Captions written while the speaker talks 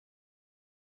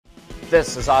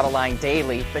This is Autoline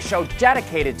Daily, the show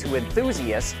dedicated to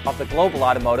enthusiasts of the global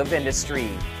automotive industry.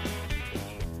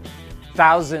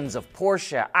 Thousands of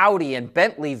Porsche, Audi, and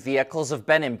Bentley vehicles have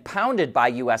been impounded by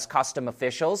U.S. custom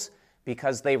officials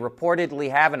because they reportedly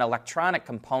have an electronic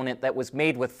component that was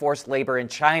made with forced labor in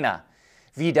China.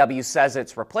 VW says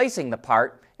it's replacing the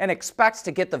part and expects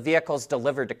to get the vehicles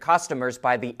delivered to customers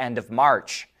by the end of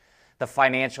March. The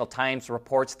Financial Times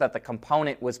reports that the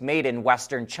component was made in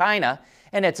Western China,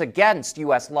 and it's against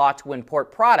U.S. law to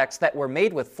import products that were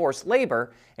made with forced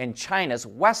labor in China's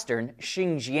western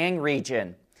Xinjiang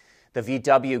region. The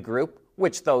VW Group,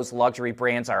 which those luxury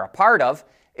brands are a part of,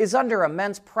 is under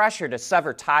immense pressure to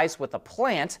sever ties with a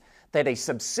plant that a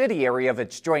subsidiary of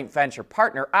its joint venture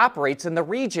partner operates in the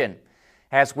region.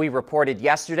 As we reported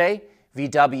yesterday,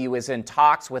 VW is in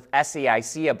talks with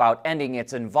SAIC about ending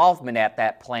its involvement at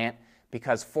that plant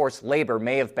because forced labor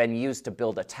may have been used to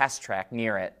build a test track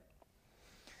near it.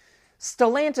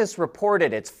 Stellantis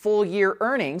reported its full-year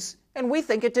earnings, and we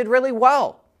think it did really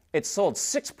well. It sold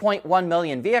 6.1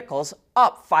 million vehicles,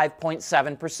 up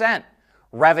 5.7%.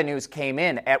 Revenues came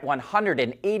in at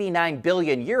 189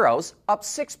 billion euros, up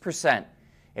 6%.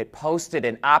 It posted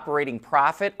an operating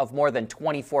profit of more than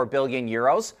 24 billion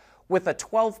euros with a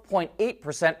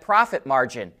 12.8% profit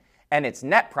margin, and its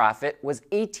net profit was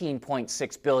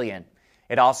 18.6 billion.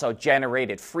 It also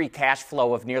generated free cash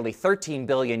flow of nearly 13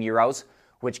 billion euros,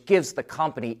 which gives the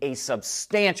company a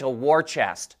substantial war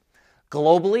chest.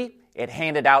 Globally, it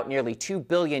handed out nearly 2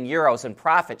 billion euros in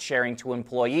profit sharing to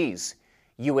employees.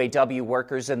 UAW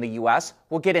workers in the U.S.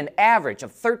 will get an average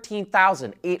of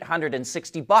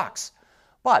 $13,860,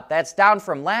 but that's down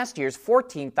from last year's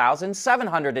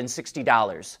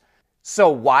 $14,760. So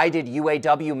why did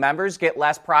UAW members get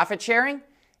less profit sharing?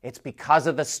 It's because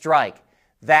of the strike.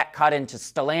 That cut into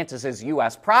Stellantis'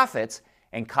 U.S. profits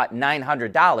and cut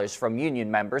 $900 from union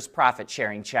members'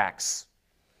 profit-sharing checks.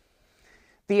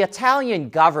 The Italian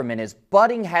government is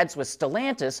butting heads with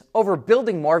Stellantis over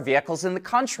building more vehicles in the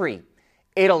country.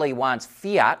 Italy wants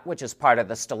Fiat, which is part of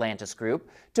the Stellantis group,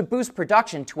 to boost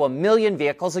production to 1 million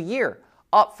vehicles a year,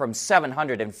 up from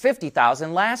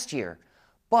 750,000 last year.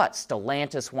 But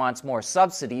Stellantis wants more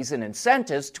subsidies and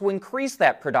incentives to increase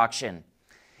that production.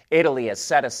 Italy has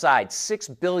set aside 6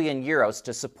 billion euros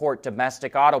to support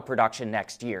domestic auto production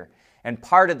next year, and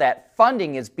part of that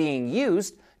funding is being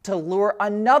used to lure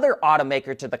another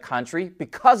automaker to the country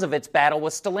because of its battle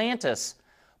with Stellantis.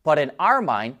 But in our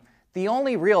mind, the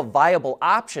only real viable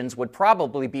options would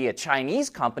probably be a Chinese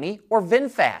company or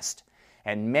VinFast.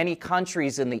 And many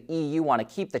countries in the EU want to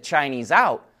keep the Chinese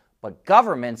out, but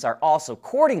governments are also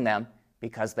courting them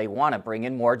because they want to bring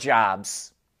in more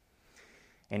jobs.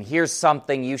 And here's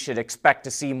something you should expect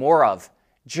to see more of.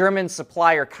 German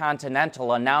supplier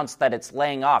Continental announced that it's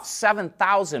laying off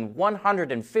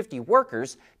 7,150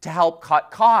 workers to help cut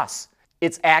costs.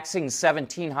 It's axing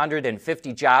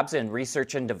 1,750 jobs in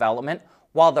research and development,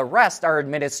 while the rest are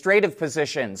administrative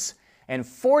positions. And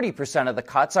 40% of the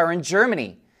cuts are in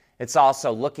Germany. It's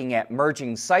also looking at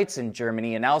merging sites in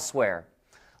Germany and elsewhere.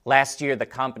 Last year, the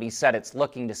company said it's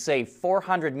looking to save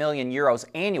 400 million euros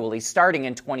annually starting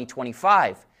in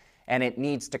 2025. And it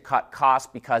needs to cut costs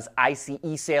because ICE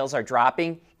sales are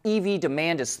dropping, EV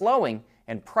demand is slowing,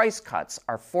 and price cuts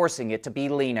are forcing it to be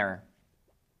leaner.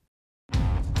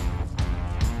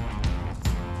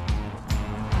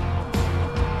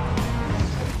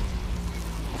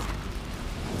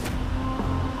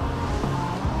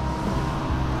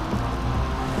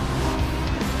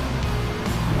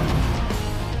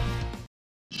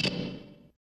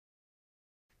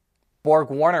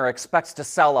 BorgWarner expects to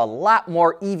sell a lot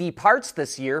more EV parts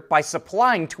this year by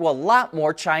supplying to a lot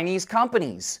more Chinese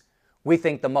companies. We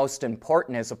think the most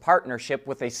important is a partnership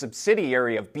with a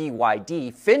subsidiary of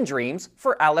BYD, FinDreams,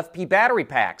 for LFP battery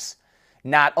packs.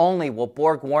 Not only will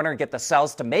BorgWarner get the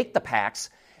cells to make the packs,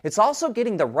 it's also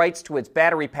getting the rights to its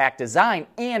battery pack design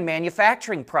and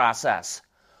manufacturing process.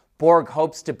 Borg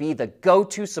hopes to be the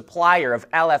go-to supplier of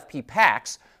LFP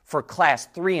packs for Class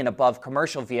 3 and above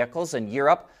commercial vehicles in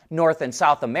Europe, North and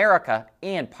South America,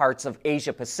 and parts of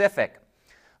Asia Pacific.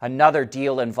 Another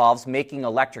deal involves making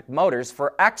electric motors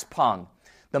for XPeng.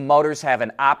 The motors have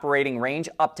an operating range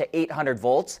up to 800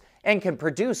 volts and can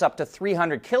produce up to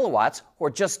 300 kilowatts or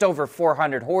just over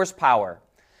 400 horsepower.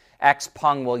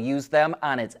 XPeng will use them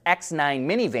on its X9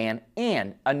 minivan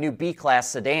and a new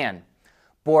B-Class sedan.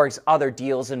 Borg's other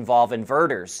deals involve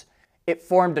inverters. It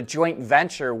formed a joint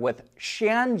venture with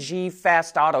Xianji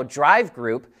Fast Auto Drive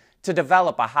Group to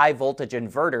develop a high-voltage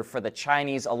inverter for the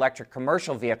Chinese electric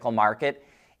commercial vehicle market,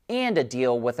 and a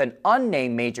deal with an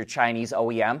unnamed major Chinese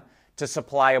OEM to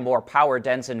supply a more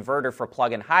power-dense inverter for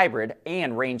plug-in hybrid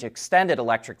and range-extended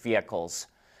electric vehicles.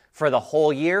 For the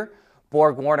whole year,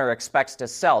 BorgWarner expects to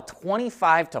sell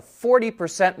 25 to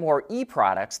 40% more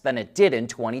e-products than it did in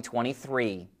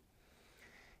 2023.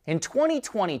 In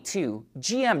 2022,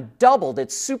 GM doubled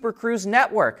its Super Cruise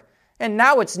network, and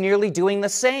now it's nearly doing the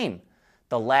same.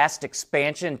 The last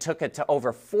expansion took it to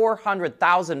over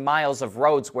 400,000 miles of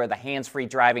roads where the hands-free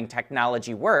driving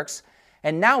technology works,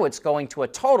 and now it's going to a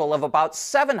total of about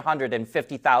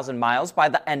 750,000 miles by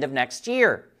the end of next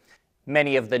year.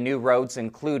 Many of the new roads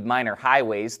include minor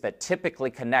highways that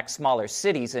typically connect smaller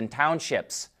cities and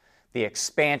townships. The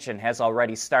expansion has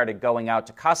already started going out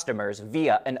to customers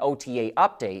via an OTA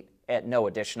update at no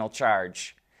additional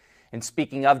charge. And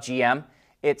speaking of GM,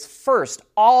 its first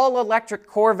all-electric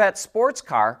Corvette sports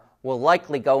car will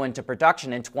likely go into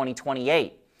production in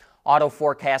 2028. Auto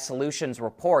Forecast Solutions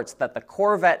reports that the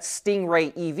Corvette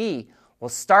Stingray EV will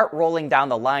start rolling down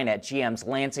the line at GM's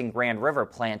Lansing Grand River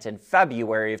plant in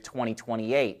February of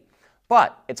 2028.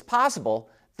 But it's possible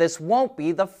this won't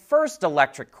be the first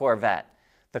electric Corvette.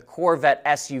 The Corvette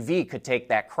SUV could take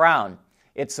that crown.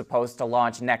 It's supposed to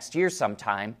launch next year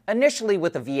sometime, initially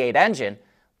with a V8 engine,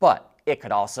 but it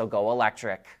could also go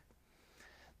electric.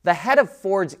 The head of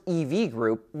Ford's EV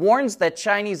group warns that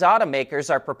Chinese automakers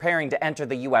are preparing to enter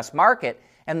the U.S. market,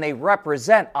 and they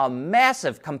represent a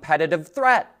massive competitive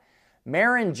threat.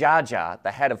 Marin Jaja,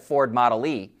 the head of Ford Model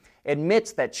E,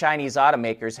 admits that Chinese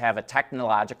automakers have a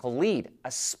technological lead,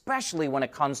 especially when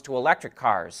it comes to electric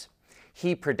cars.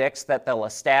 He predicts that they'll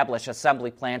establish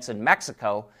assembly plants in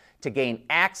Mexico to gain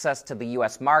access to the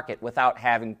U.S. market without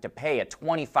having to pay a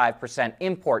 25%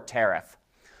 import tariff.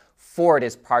 Ford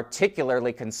is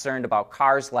particularly concerned about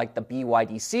cars like the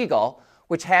BYD Seagull,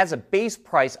 which has a base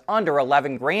price under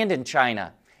 $11,000 in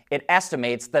China. It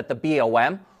estimates that the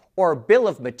BOM, or bill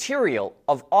of material,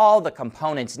 of all the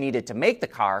components needed to make the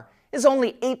car is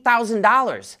only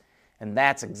 $8,000. And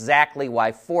that's exactly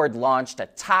why Ford launched a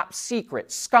top-secret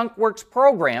skunkworks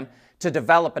program to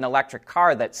develop an electric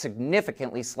car that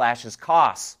significantly slashes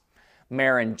costs.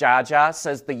 Marin Jaja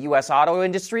says the U.S. auto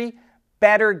industry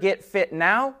better get fit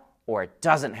now or it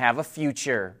doesn't have a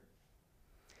future.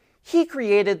 He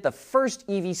created the first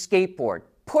EV skateboard,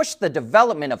 pushed the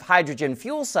development of hydrogen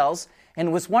fuel cells,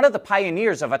 and was one of the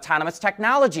pioneers of autonomous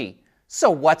technology. So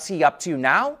what's he up to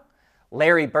now?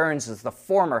 Larry Burns is the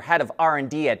former head of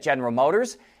R&D at General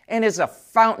Motors and is a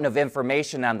fountain of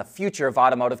information on the future of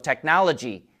automotive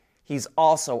technology. He's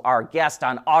also our guest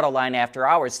on Autoline After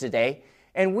Hours today,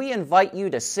 and we invite you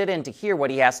to sit in to hear what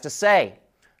he has to say.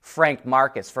 Frank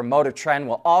Marcus from Motor Trend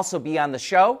will also be on the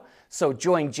show, so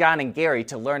join John and Gary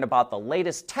to learn about the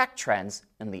latest tech trends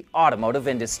in the automotive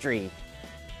industry.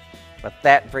 But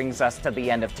that brings us to the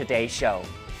end of today's show.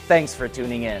 Thanks for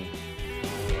tuning in.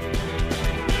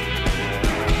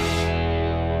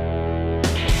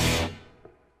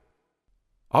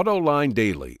 Autoline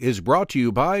Daily is brought to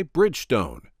you by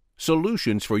Bridgestone,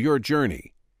 solutions for your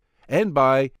journey, and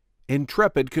by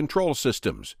Intrepid Control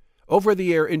Systems,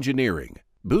 over-the-air engineering.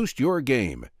 Boost your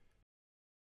game.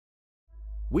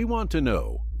 We want to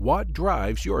know what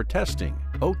drives your testing.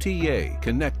 OTA,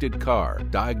 connected car,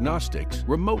 diagnostics,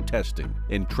 remote testing.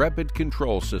 Intrepid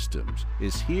Control Systems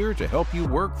is here to help you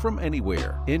work from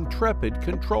anywhere. Intrepid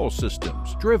Control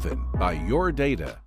Systems, driven by your data.